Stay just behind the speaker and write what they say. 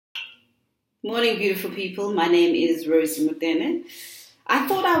Morning, beautiful people. My name is Rosie Mudene. I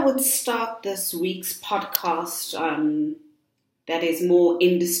thought I would start this week's podcast that is more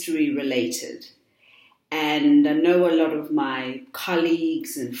industry related. And I know a lot of my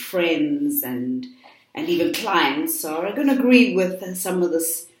colleagues and friends and even clients are going to agree with some of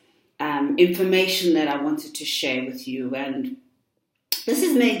this information that I wanted to share with you. And this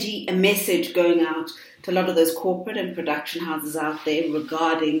is maybe a message going out to a lot of those corporate and production houses out there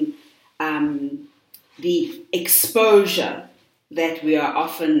regarding the exposure that we are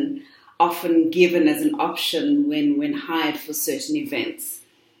often given as an option when hired for certain events.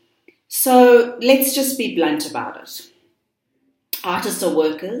 So let's just be blunt about it. Artists are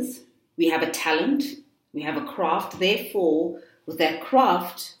workers. We have a talent. We have a craft. Therefore, with that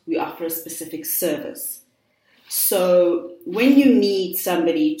craft, we offer a specific service. So when you need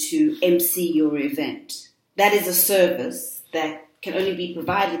somebody to MC your event, that is a service that can only be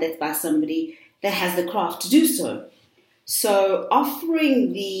provided by somebody that has the craft to do so. So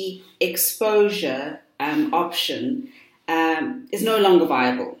offering the exposure option is no longer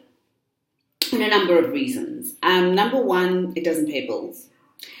viable for a number of reasons. Number one, it doesn't pay bills.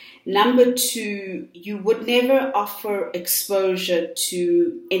 Number two, you would never offer exposure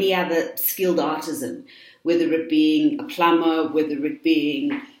to any other skilled artisan, whether it being a plumber, whether it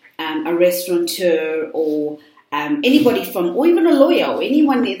being a restaurateur or anybody or even a lawyer or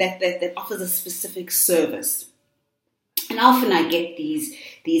anyone that offers a specific service. And often I get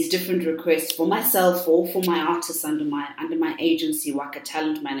these different requests for myself or for my artists under my agency, Waka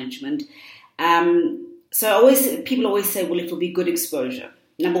Talent Management. So people always say, well, it will be good exposure.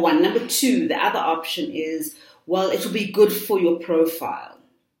 Number one. Number two, the other option is, well, it will be good for your profile.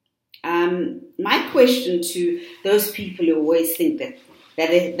 My question to those people who always think that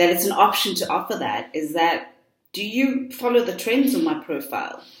it's an option to offer that is that, do you follow the trends on my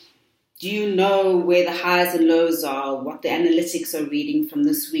profile? Do you know where the highs and lows are, what the analytics are reading from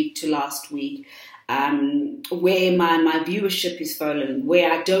this week to last week, where my viewership is following, where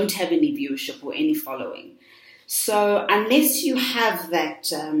I don't have any viewership or any following? So unless you have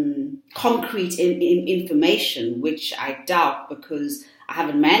that concrete information, which I doubt because I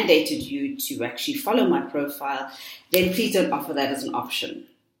haven't mandated you to actually follow my profile, then please don't offer that as an option.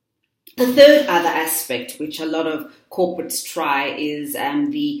 The third other aspect, which a lot of corporates try, is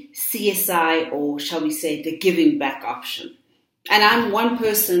the CSI, or shall we say the giving back option. And I'm one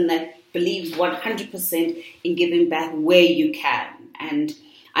person that believes 100% in giving back where you can. And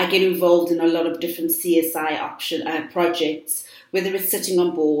I get involved in a lot of different CSI projects, whether it's sitting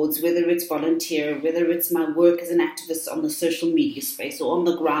on boards, whether it's volunteer, whether it's my work as an activist on the social media space or on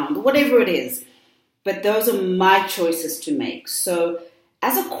the ground, or whatever it is. But those are my choices to make. So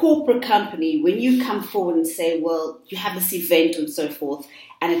as a corporate company, when you come forward and say, well, you have this event and so forth,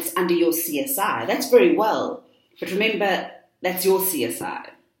 and it's under your CSI, that's very well. But remember, that's your CSI.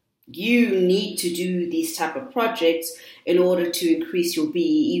 You need to do these type of projects in order to increase your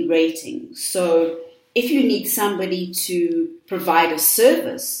BEE rating. So if you need somebody to provide a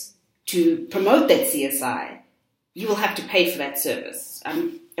service to promote that CSI, you will have to pay for that service.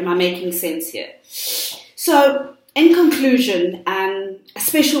 Am I making sense here? So in conclusion, a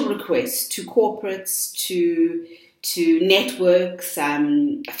special request to corporates, to networks.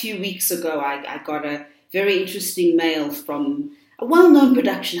 A few weeks ago, I got a very interesting mail from a well-known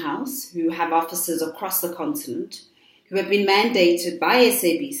production house who have offices across the continent, who have been mandated by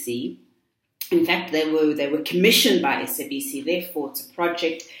SABC. In fact, they were commissioned by SABC. Therefore, it's a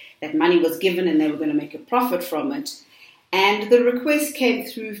project that money was given and they were going to make a profit from it. And the request came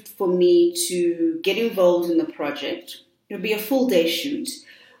through for me to get involved in the project. It would be a full day shoot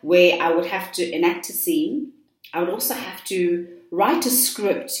where I would have to enact a scene. I would also have to write a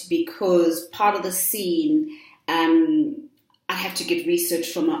script because part of the scene, I have to get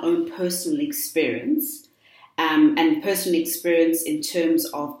research from my own personal experience. And personal experience in terms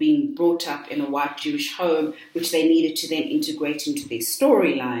of being brought up in a white Jewish home, which they needed to then integrate into their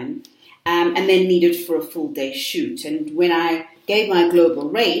storyline. And then needed for a full day shoot. And when I gave my global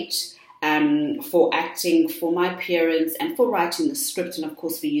rate for acting, for my appearance, and for writing the script, and of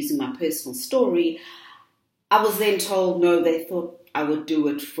course for using my personal story, I was then told no, they thought I would do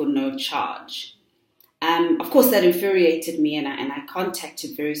it for no charge. Of course, that infuriated me, and I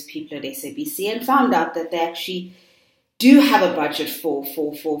contacted various people at SABC and found out that they actually do have a budget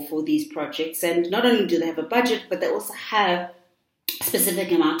for these projects. And not only do they have a budget, but they also have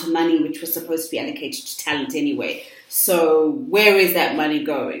specific amount of money which was supposed to be allocated to talent anyway. So where is that money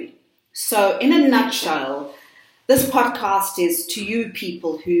going? So in a nutshell, this podcast is to you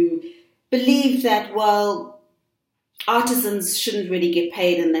people who believe that, well, artisans shouldn't really get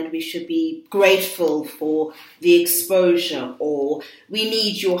paid and that we should be grateful for the exposure, or we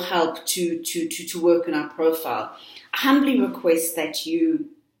need your help to work on our profile. I humbly request that you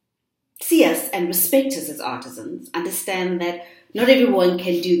see us and respect us as artisans, understand that not everyone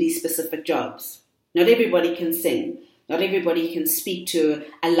can do these specific jobs. Not everybody can sing. Not everybody can speak to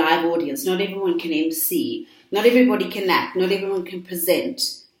a live audience. Not everyone can MC. Not everybody can act. Not everyone can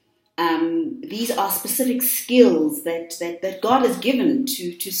present. These are specific skills that God has given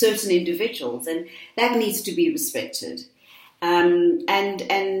to certain individuals, and that needs to be respected.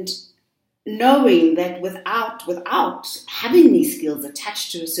 And knowing that without having these skills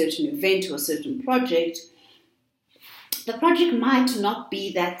attached to a certain event or a certain project, the project might not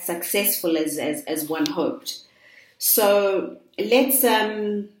be that successful as one hoped. So let's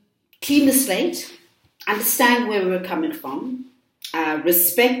clean the slate, understand where we're coming from,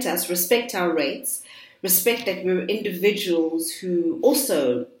 respect us, respect our rates, respect that we're individuals who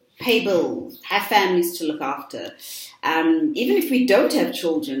also pay bills, have families to look after. Even if we don't have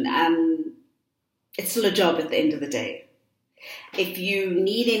children, it's still a job at the end of the day. If you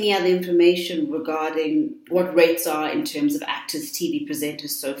need any other information regarding what rates are in terms of actors, TV presenters,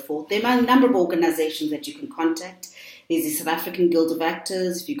 so forth, there are a number of organizations that you can contact. There's the South African Guild of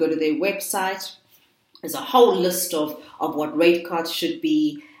Actors. If you go to their website, there's a whole list of what rate cards should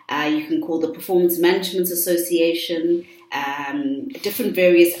be. You can call the Performance Management Association, different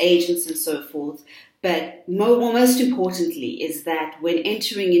various agents and so forth. But most importantly is that when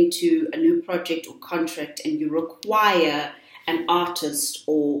entering into a new project or contract and you require an artist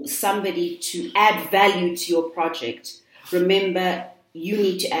or somebody to add value to your project, remember you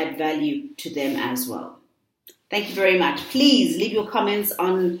need to add value to them as well. Thank you very much. Please leave your comments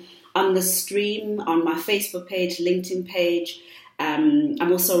on the stream, on my Facebook page, LinkedIn page.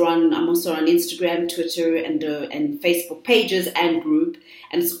 I'm also on Instagram, Twitter, and Facebook pages and group,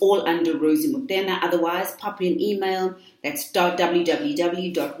 and it's all under Rosie Mutena. Otherwise, pop me an email. That's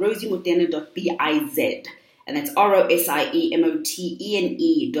www.rosiemutena.biz, and that's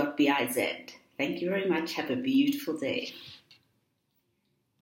ROSIEMOTENE.biz. Thank you very much. Have a beautiful day.